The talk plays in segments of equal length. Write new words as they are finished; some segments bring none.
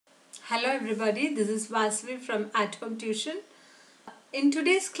Hello everybody, this is Vasavi from At Home Tuition. In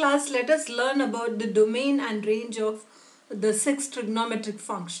today's class, let us learn about the domain and range of the six trigonometric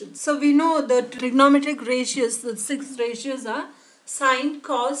functions. So we know the trigonometric ratios, the six ratios are sine,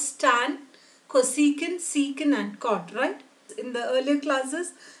 cos, tan, cosecant, secant and cot, right? In the earlier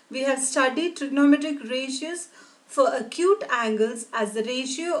classes, we have studied trigonometric ratios for acute angles as the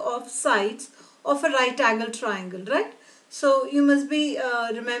ratio of sides of a right angle triangle, right? So you must be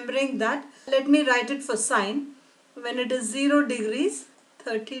remembering that. Let me write it for sine. When it is 0 degrees,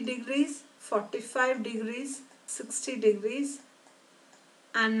 30 degrees, 45 degrees, 60 degrees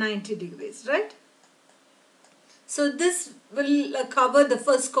and 90 degrees, right? So this will cover the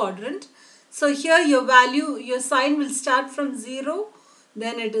first quadrant. So here your sine will start from 0,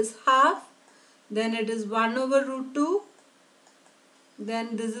 then it is half, then it is 1 over root 2,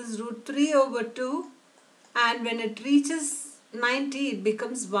 then this is root 3 over 2, and when it reaches 90 it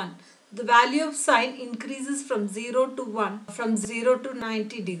becomes 1. The value of sine increases from 0 to 1, from 0 to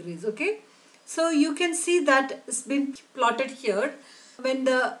 90 degrees, okay? So you can see that it's been plotted here. When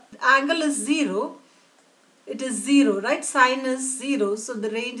the angle is 0, it is 0, right? Sine is 0, so the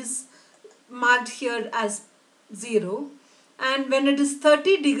range is marked here as 0. And when it is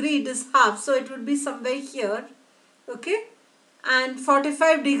 30 degree, it is half, so it would be somewhere here, okay? And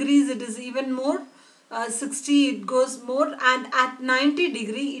 45 degrees, it is even more. 60 it goes more, and at 90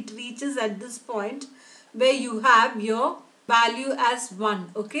 degree it reaches at this point where you have your value as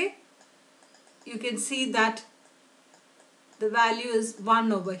 1, okay? You can see that the value is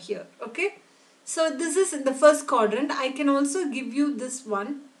 1 over here, okay? So this is in the first quadrant. I can also give you this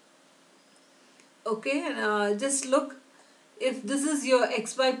one, okay? Just look, if this is your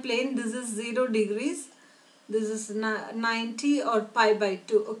xy plane, this is 0 degrees, this is 90 or pi by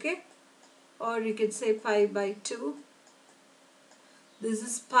 2, okay? Or you can say pi by 2. This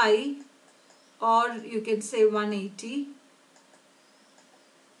is pi, or you can say 180.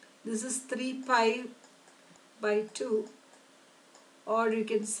 This is 3 pi by 2, or you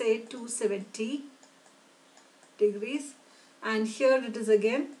can say 270 degrees, and here it is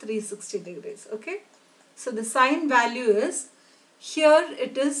again 360 degrees, okay? So the sine value is, here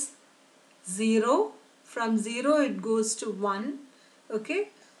it is 0, from 0 it goes to 1, okay?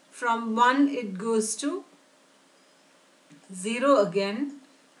 From 1 it goes to 0 again,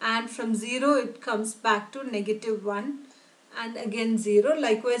 and from 0 it comes back to negative 1 and again 0.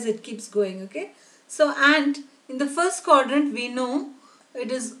 Likewise it keeps going, okay? So, and in the first quadrant we know it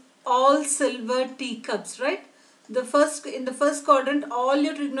is all silver teacups, right? In the first quadrant all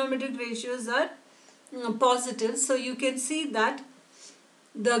your trigonometric ratios are positive, so you can see that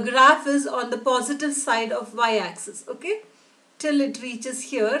the graph is on the positive side of y-axis, okay, till it reaches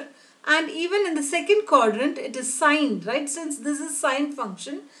here. And even in the second quadrant it is sine, right? Since this is sine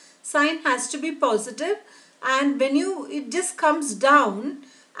function, sine has to be positive, and when it just comes down,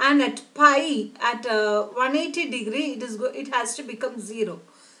 and at pi, at 180 degree, it has to become 0.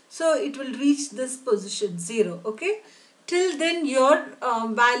 So it will reach this position 0, okay? Till then your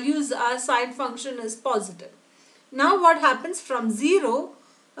values are, sine function is positive. Now what happens from 0,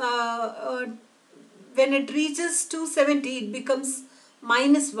 when it reaches 270, it becomes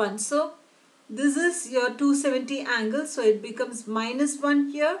minus 1. So this is your 270 angle, so it becomes minus 1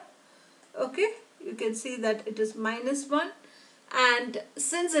 here, okay? You can see that it is minus 1, and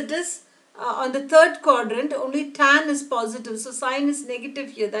since it is on the third quadrant, only tan is positive, so sine is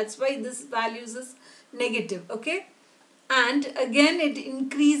negative here. That's why this value is negative, okay? And again it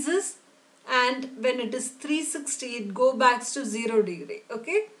increases, and when it is 360 it go back to 0 degree,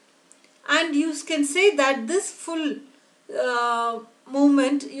 okay? And you can say that this full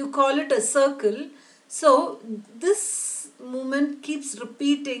movement, you call it a circle. So this movement keeps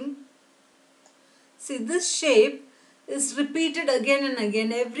repeating. See, this shape is repeated again and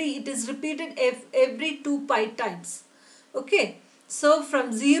again. It is repeated every 2 pi times, okay? So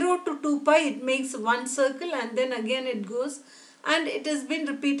from 0 to 2 pi it makes one circle, and then again it goes, and it has been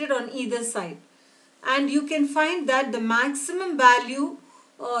repeated on either side. And you can find that the maximum value,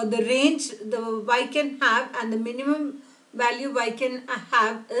 the range the y can have, and the minimum value y can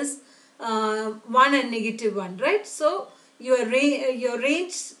have is 1 and negative 1, right? So your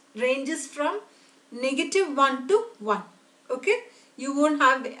range ranges from negative 1 to 1, okay? You won't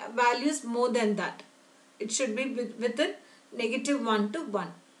have values more than that. It should be within negative 1 to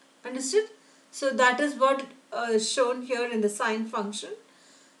 1. Understood? So that is what is shown here in the sine function.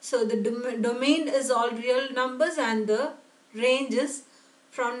 So the domain is all real numbers, and the range is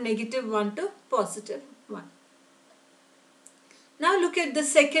from negative 1 to positive 1. Now look at the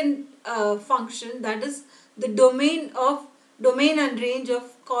second function, that is the domain of domain and range of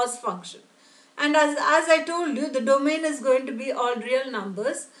cos function. And as I told you, the domain is going to be all real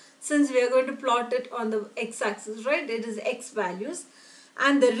numbers, since we are going to plot it on the x-axis, right? It is x values.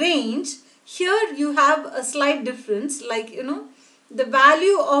 And the range, here you have a slight difference, like, the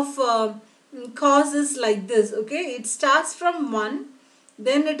value of cos is like this, okay? It starts from 1,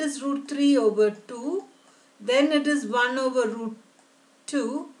 then it is root 3 over 2, then it is 1 over root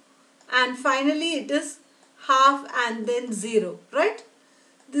 2, and finally it is half and then 0, right?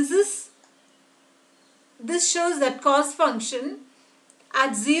 This shows that cos function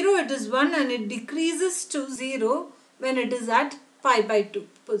at 0 it is 1 and it decreases to 0 when it is at pi by 2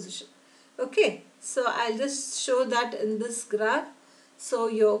 position. Okay, so I'll just show that in this graph. So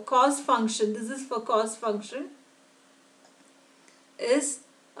your cos function, this is for cos function, is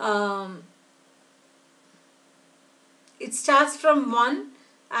it starts from 1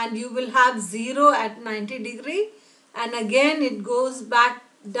 and you will have 0 at 90 degree, and again it goes back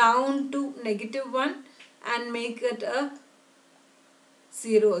down to -1 and make it a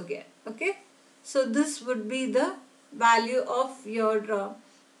 0 again. Okay, so this would be the value of your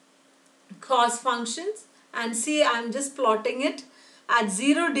cos functions. And see, I'm just plotting it. At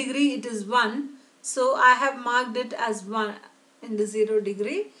 0 degree it is 1, so I have marked it as 1 in the 0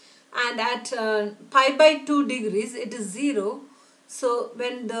 degree, and at pi by 2 degrees it is 0, so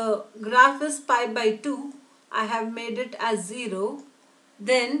when the graph is pi by 2 I have made it as 0.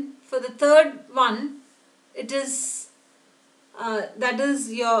 Then for the third one, it is that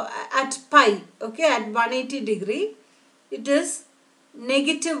is your at pi, okay, at 180 degree it is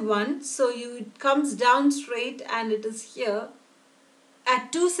 -1, so it comes down straight and it is here.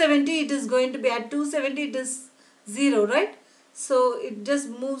 At 270 it is going to be, at 270 it is 0, right? So it just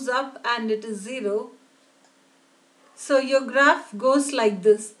moves up and it is 0. So your graph goes like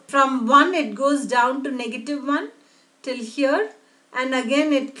this. From 1 it goes down to -1 till here, and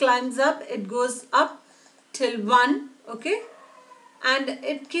again it climbs up, it goes up till 1, okay? And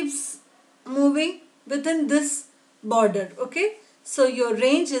it keeps moving within this border, okay? So your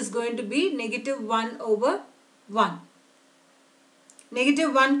range is going to be -1 over 1.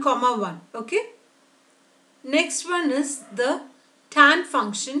 -1 comma 1, okay? Next one is the tan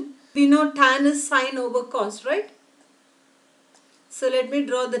function. We know tan is sine over cos, right? So let me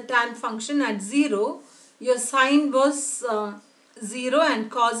draw the tan function. At 0, your sine was 0 and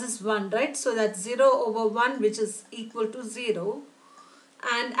cos is 1, right? So that's 0 over 1, which is equal to 0.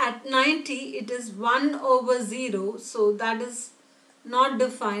 And at 90, it is 1 over 0. So that is not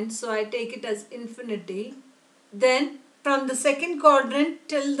defined. So I take it as infinity. Then from the second quadrant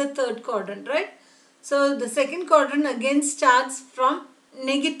till the third quadrant, right? So the second quadrant again starts from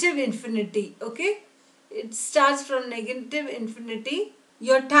 -infinity, okay? It starts from -infinity.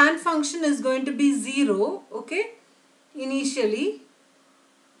 Your tan function is going to be 0, okay, initially.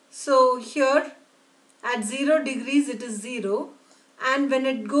 So here at 0 degrees it is 0, and when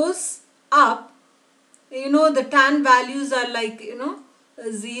it goes up, the tan values are like,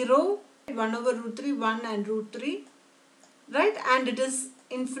 0, 1 over root 3, 1 and root 3, right? And it is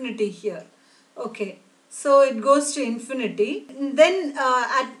infinity here. Okay, so it goes to infinity. And then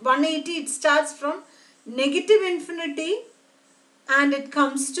at 180 it starts from -infinity and it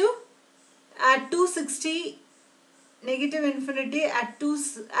comes to, at 260, -infinity, at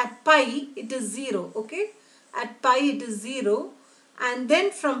pi it is 0, okay? At pi it is 0, and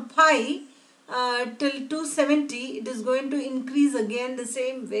then from pi till 270 it is going to increase again the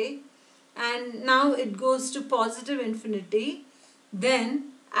same way, and now it goes to positive infinity. Then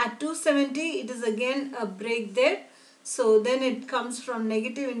at 270 it is again a break there, so then it comes from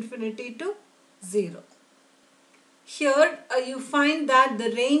 -infinity to 0. Here you find that the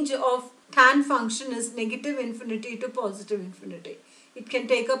range of tan function is -infinity to positive infinity. It can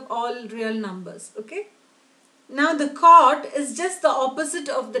take up all real numbers, okay? Now the cot is just the opposite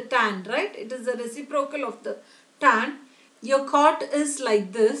of the tan, right? It is the reciprocal of the tan. Your cot is like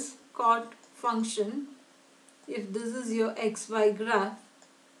this, cot function. If this is your xy graph,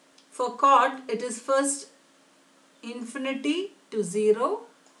 for cot it is first infinity to 0,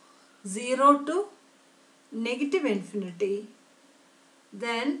 0 to -infinity,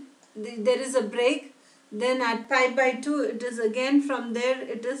 then there is a break, then at pi by 2 it is again, from there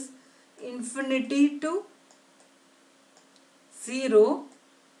it is infinity to 0,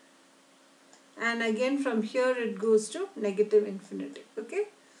 and again from here it goes to -infinity, okay?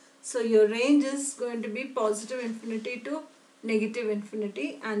 So your range is going to be positive infinity to -infinity,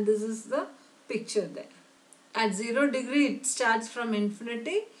 and this is the picture there. At 0 degree it starts from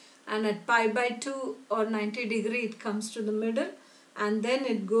infinity, and at pi by 2 or 90 degree it comes to the middle, and then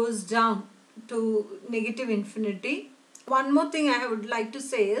it goes down to -infinity. One more thing I would like to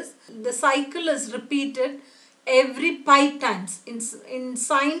say is the cycle is repeated every pi times. In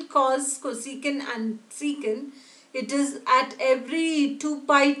sine, cos, cosecant and secant, it is at every 2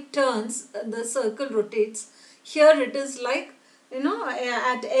 pi turns the circle rotates. Here it is like,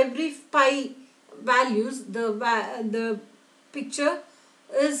 at every pi values the picture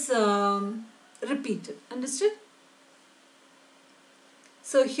is repeated. Understood?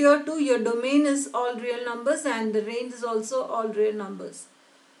 So here too your domain is all real numbers and the range is also all real numbers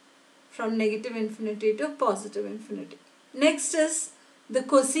from negative infinity to positive infinity. Next is the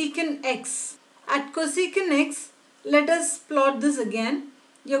cosecant x. At cosecant x, let us plot this again.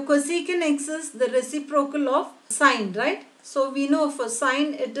 Your cosecant x is the reciprocal of sine, right? So we know for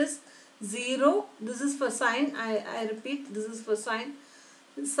sine it is 0. This is for sine. I repeat, this is for sine.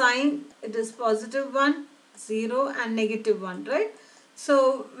 Sine it is positive 1, 0 and negative 1, right?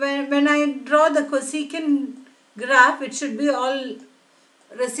 So when I draw the cosecant graph, it should be all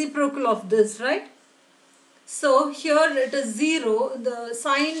reciprocal of this, right? So here it is 0, the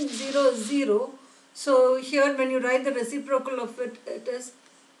sine 0 is 0. So here when you write the reciprocal of it, it is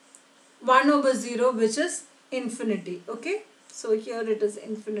 1 over 0, which is infinity. Okay, so here it is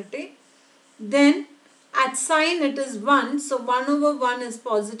infinity. Then at sine it is 1, so 1 over 1 is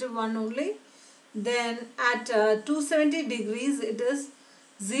positive 1 only. Then at 270 degrees it is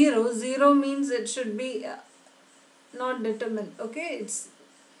 0. 0 means it should be not determined. Okay, it's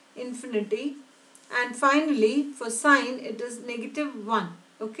infinity. And finally for sine it is negative 1.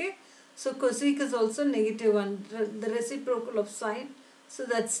 Okay, so cosec is also negative 1, the reciprocal of sine. So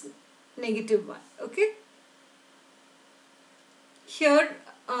that's negative 1. Okay, here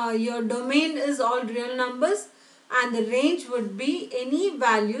your domain is all real numbers and the range would be any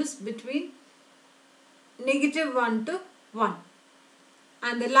values between negative 1 to 1.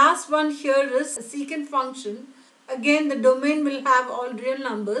 And the last one here is a secant function. Again the domain will have all real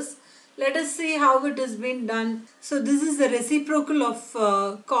numbers. Let us see how it has been done. So this is the reciprocal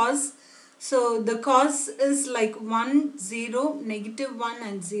of cos. So the cos is like 1, 0, negative 1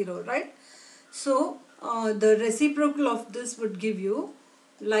 and 0, right? So the reciprocal of this would give you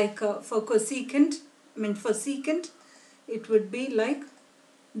like for cosecant, for secant, it would be like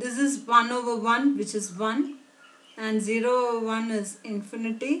this is 1 over 1, which is 1, and 0 over 1 is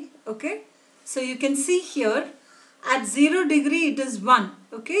infinity. Okay, so you can see here at 0 degree it is 1.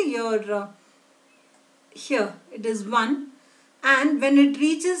 Okay, your here it is 1, and when it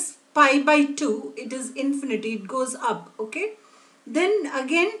reaches pi by 2 it is infinity, it goes up. Okay, then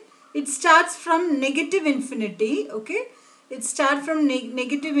again it starts from negative infinity. Okay, it starts from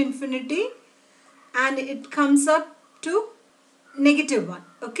negative infinity and it comes up to negative 1.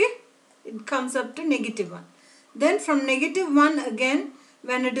 Okay, it comes up to negative 1. Then from negative 1 again,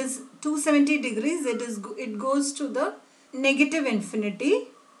 when it is 270 degrees, it goes to the negative infinity,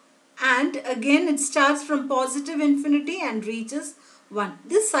 and again it starts from positive infinity and reaches 1.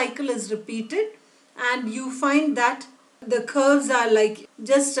 This cycle is repeated and you find that the curves are like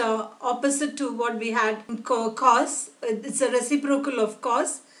just opposite to what we had in cos. It's a reciprocal of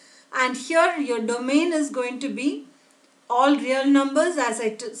cos, and here your domain is going to be all real numbers, as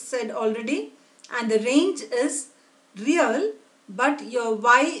I said already, and the range is real, but your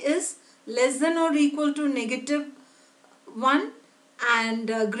y is less than or equal to negative 1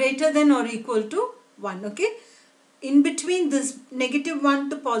 and greater than or equal to 1. Okay, in between this negative 1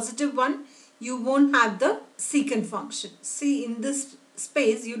 to positive 1 you won't have the secant function. See, in this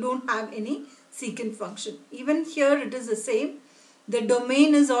space you don't have any secant function. Even here it is the same. The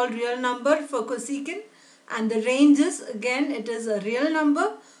domain is all real number for cosecant, and the range is again it is a real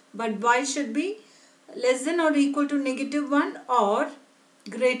number, but y should be less than or equal to negative 1 or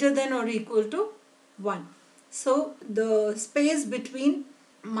greater than or equal to 1. So the space between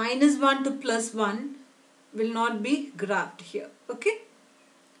minus 1 to plus 1 will not be graphed here. Okay,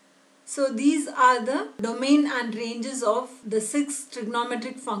 so these are the domain and ranges of the 6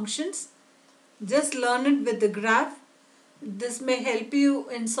 trigonometric functions. Just learn it with the graph. This may help you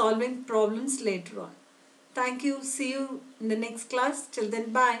in solving problems later on. Thank you. See you in the next class. Till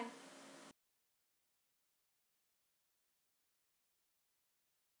then, bye.